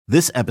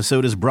This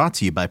episode is brought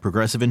to you by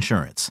Progressive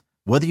Insurance.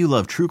 Whether you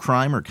love true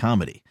crime or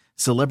comedy,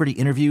 celebrity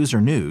interviews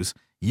or news,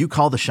 you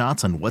call the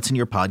shots on what's in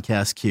your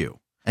podcast queue.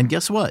 And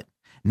guess what?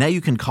 Now you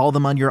can call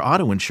them on your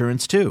auto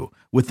insurance too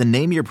with the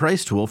Name Your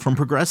Price tool from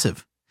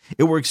Progressive.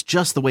 It works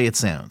just the way it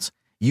sounds.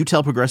 You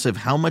tell Progressive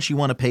how much you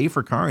want to pay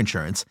for car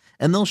insurance,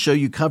 and they'll show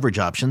you coverage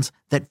options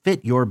that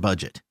fit your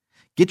budget.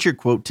 Get your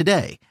quote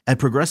today at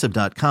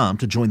Progressive.com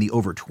to join the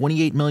over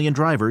 28 million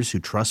drivers who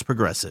trust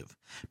Progressive.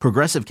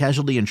 Progressive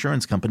Casualty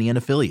Insurance Company and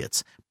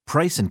Affiliates.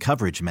 Price and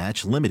coverage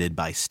match limited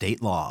by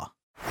state law.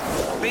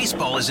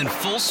 Baseball is in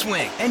full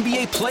swing.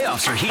 NBA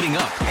playoffs are heating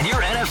up, and your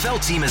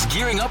NFL team is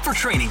gearing up for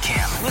training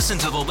camp. Listen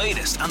to the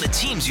latest on the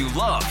teams you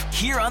love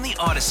here on the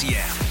Odyssey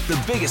app.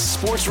 The biggest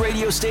sports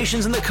radio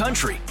stations in the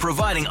country,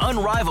 providing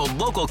unrivaled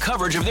local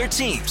coverage of their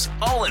teams,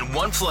 all in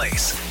one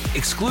place.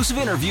 Exclusive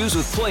interviews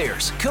with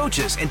players,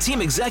 coaches, and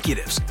team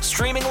executives,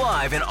 streaming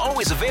live and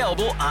always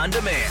available on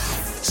demand.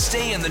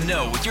 Stay in the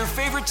know with your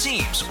favorite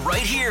teams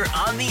right here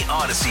on the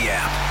Odyssey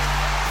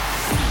app.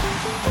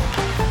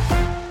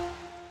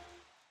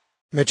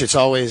 Mitch, it's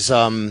always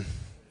a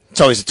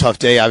tough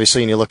day,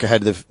 obviously, and you look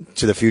ahead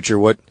to the future.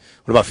 What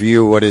about for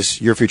you? What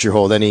does your future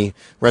hold? Any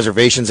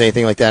reservations,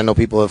 anything like that? I know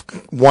people have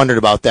wondered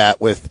about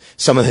that with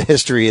some of the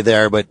history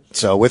there, but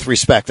so with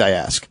respect, I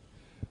ask.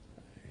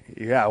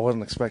 Yeah, I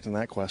wasn't expecting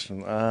that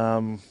question.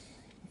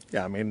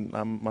 Yeah, I mean,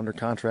 I'm under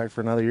contract for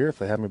another year. If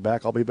they have me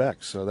back, I'll be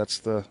back. So that's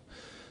the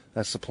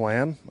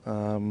plan.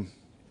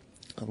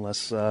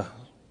 Unless, as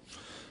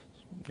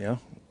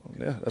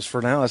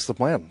for now, that's the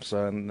plan.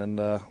 So and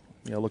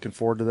looking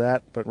forward to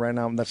that. But right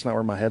now, that's not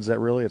where my head's at.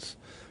 Really, it's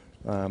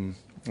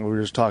we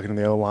were just talking to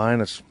the O-line.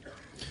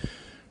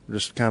 We're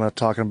just kind of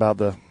talking about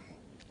the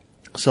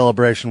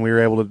celebration we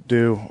were able to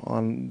do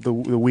on the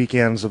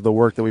weekends of the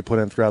work that we put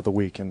in throughout the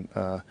week, and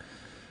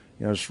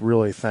just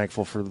really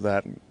thankful for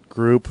that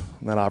group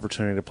and that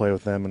opportunity to play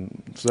with them.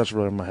 And so that's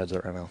really where my head's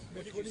at right now.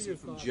 What do you see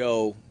from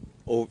Joe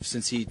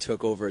since he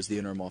took over as the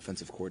interim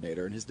offensive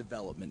coordinator and his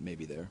development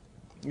maybe there?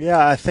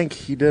 Yeah, I think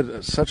he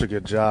did such a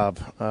good job.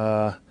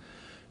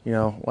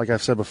 Like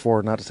I've said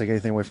before, not to take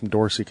anything away from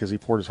Dorsey because he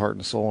poured his heart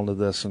and soul into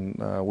this, and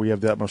we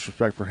have the utmost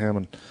respect for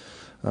him.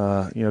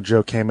 And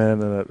Joe came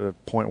in at a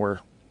point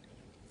where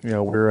we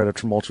were at a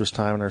tumultuous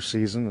time in our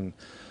season,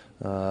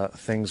 and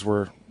things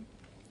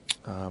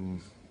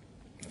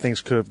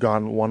could have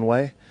gone one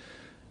way,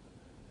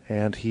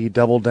 and he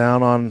doubled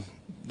down on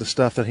the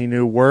stuff that he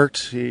knew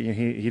worked.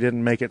 He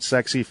didn't make it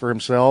sexy for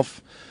himself,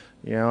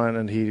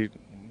 and he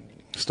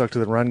stuck to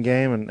the run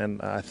game,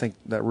 and I think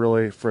that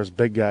really, for us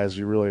big guys,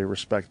 we really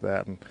respect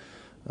that, and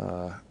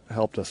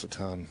helped us a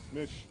ton.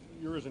 Mitch,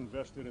 you're as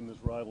invested in this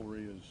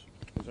rivalry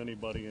as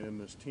anybody in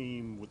this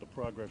team with the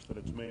progress that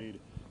it's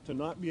made. To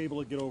not be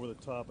able to get over the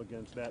top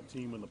against that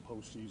team in the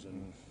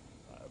postseason,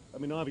 I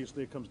mean,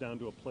 obviously it comes down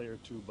to a play or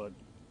two, but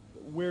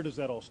where does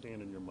that all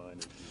stand in your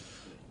mind?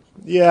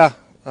 Yeah,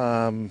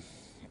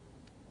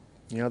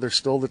 they're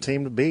still the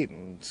team to beat,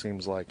 it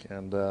seems like,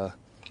 and a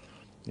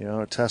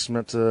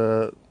testament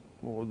to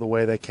the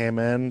way they came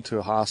in to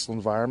a hostile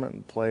environment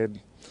and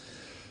played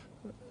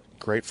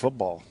great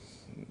football,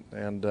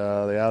 and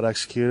they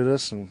out-executed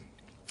us. And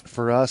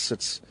for us,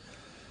 it's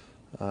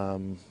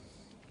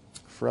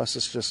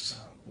just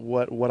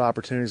what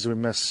opportunities do we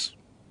miss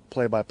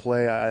play by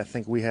play. I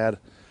think we had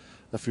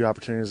a few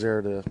opportunities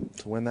there to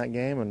win that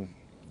game, and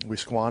we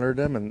squandered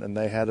them, and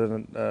they had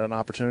an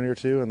opportunity or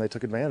two, and they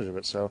took advantage of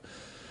it. So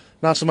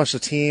not so much the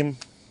team.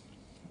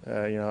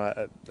 I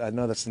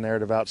know that's the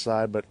narrative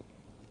outside, but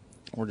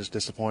we're just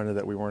disappointed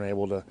that we weren't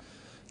able to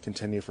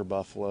continue for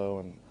Buffalo,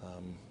 and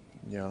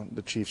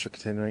the Chiefs are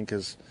continuing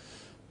because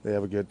they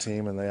have a good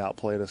team and they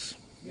outplayed us.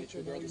 Mitch,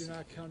 I know you're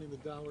not counting the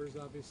dollars,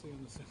 obviously, on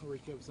the salary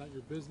cap. It's not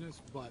your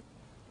business, but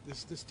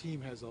this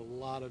team has a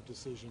lot of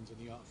decisions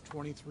in the off.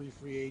 23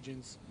 free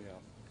agents,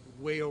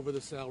 way over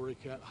the salary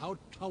cap. How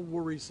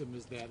worrisome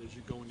is that as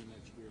you go into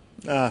next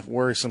year?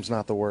 Worrisome's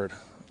not the word.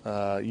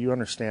 You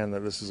understand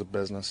that this is a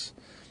business,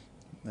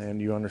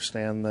 and you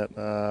understand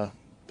that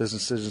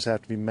business decisions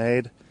have to be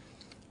made.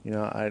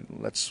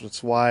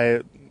 That's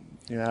why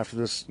after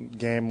this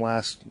game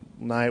last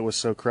night was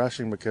so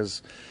crushing,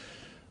 because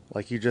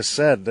like you just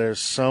said, there's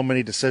so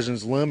many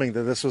decisions looming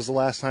that this was the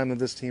last time that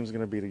this team's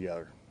going to be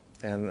together,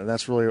 and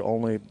that's really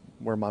only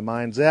where my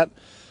mind's at.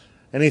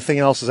 Anything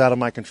else is out of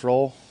my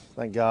control.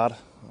 Thank God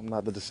I'm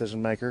not the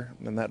decision maker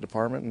in that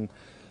department,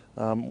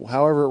 and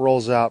however it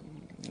rolls out,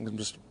 I'm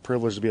just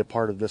privileged to be a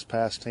part of this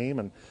past team,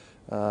 and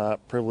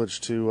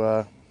privileged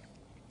to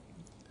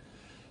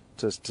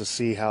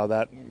see how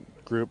that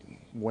group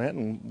went,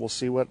 and we'll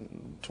see what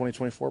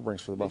 2024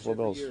 brings for the Buffalo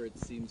Bills. Every year it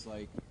seems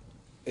like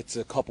it's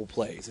a couple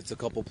plays.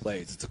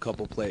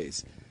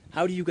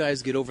 How do you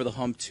guys get over the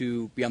hump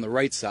to be on the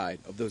right side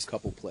of those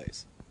couple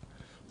plays?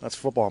 That's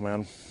football,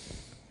 man.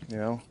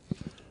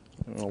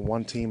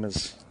 One team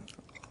is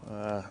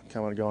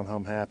going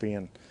home happy,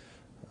 and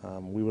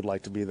we would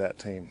like to be that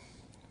team.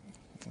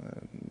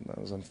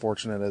 As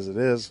unfortunate as it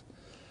is,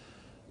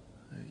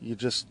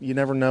 you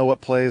never know what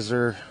plays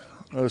are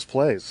those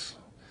plays.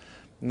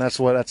 And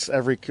that's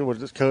every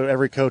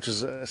coach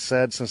has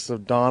said since the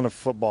dawn of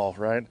football,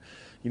 right?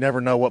 You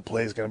never know what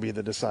play is going to be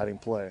the deciding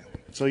play.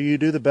 So you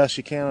do the best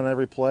you can on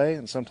every play,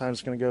 and sometimes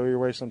it's going to go your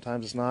way,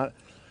 sometimes it's not.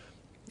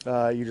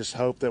 You just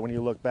hope that when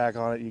you look back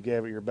on it, you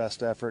gave it your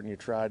best effort and you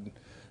tried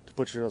to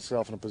put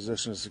yourself in a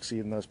position to succeed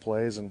in those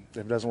plays. And if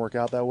it doesn't work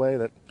out that way,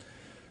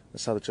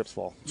 that's how the chips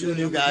fall. Two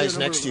new guys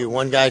next to you.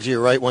 One guy to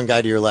your right, one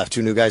guy to your left.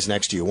 Two new guys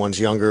next to you. One's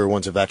younger,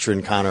 one's a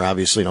veteran. Connor,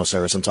 obviously,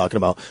 Cyrus I'm talking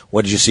about.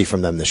 What did you see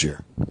from them this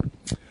year?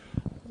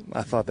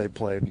 I thought they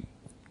played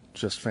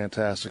just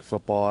fantastic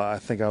football. I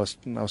think I was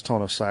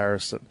telling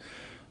Osiris that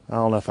I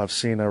don't know if I've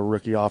seen a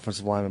rookie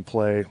offensive lineman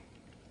play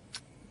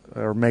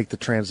or make the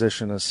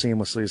transition as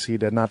seamlessly as he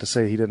did. Not to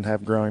say he didn't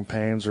have growing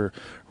pains or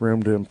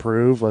room to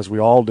improve, as we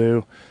all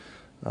do.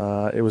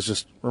 It was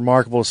just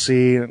remarkable to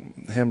see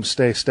him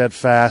stay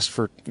steadfast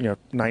for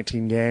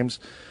 19 games.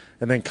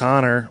 And then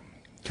Connor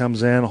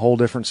comes in, a whole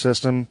different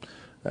system,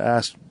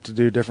 asked to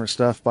do different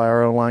stuff by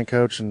our own line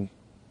coach, and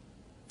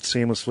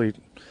seamlessly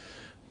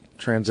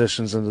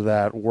transitions into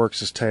that,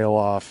 works his tail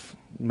off,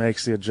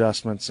 makes the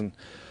adjustments, and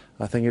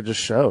I think it just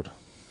showed.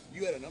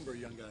 You had a number of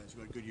young guys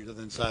who had good years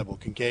other than Seibel.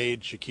 Kincaid,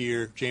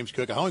 Shakir, James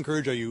Cook. How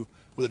encouraged are you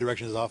with the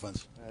direction of his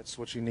offense? That's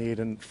what you need,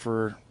 and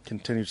for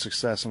continued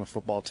success on a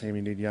football team,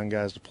 you need young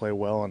guys to play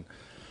well, and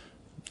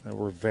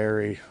we're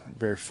very,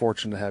 very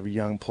fortunate to have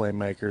young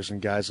playmakers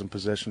and guys in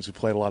positions who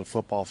played a lot of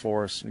football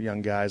for us,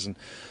 young guys, and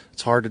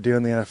it's hard to do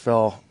in the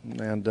NFL,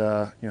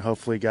 and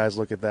hopefully guys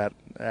look at that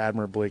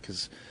admirably,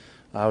 because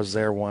I was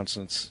there once,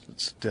 and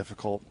it's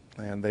difficult,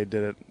 and they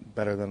did it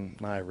better than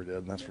I ever did,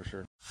 and that's for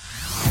sure.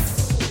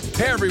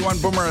 Hey everyone,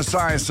 Boomer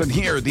Esiason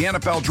here. The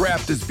NFL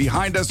Draft is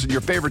behind us and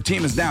your favorite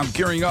team is now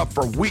gearing up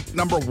for week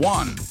number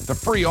 1. The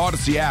free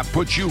Odyssey app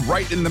puts you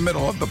right in the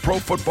middle of the pro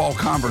football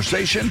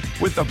conversation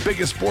with the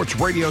biggest sports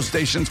radio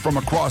stations from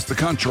across the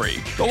country.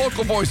 The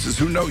local voices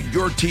who know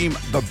your team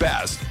the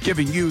best,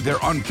 giving you their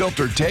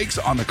unfiltered takes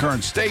on the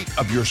current state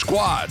of your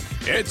squad.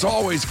 It's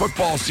always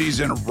football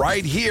season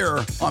right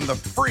here on the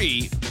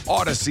free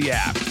Odyssey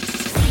app.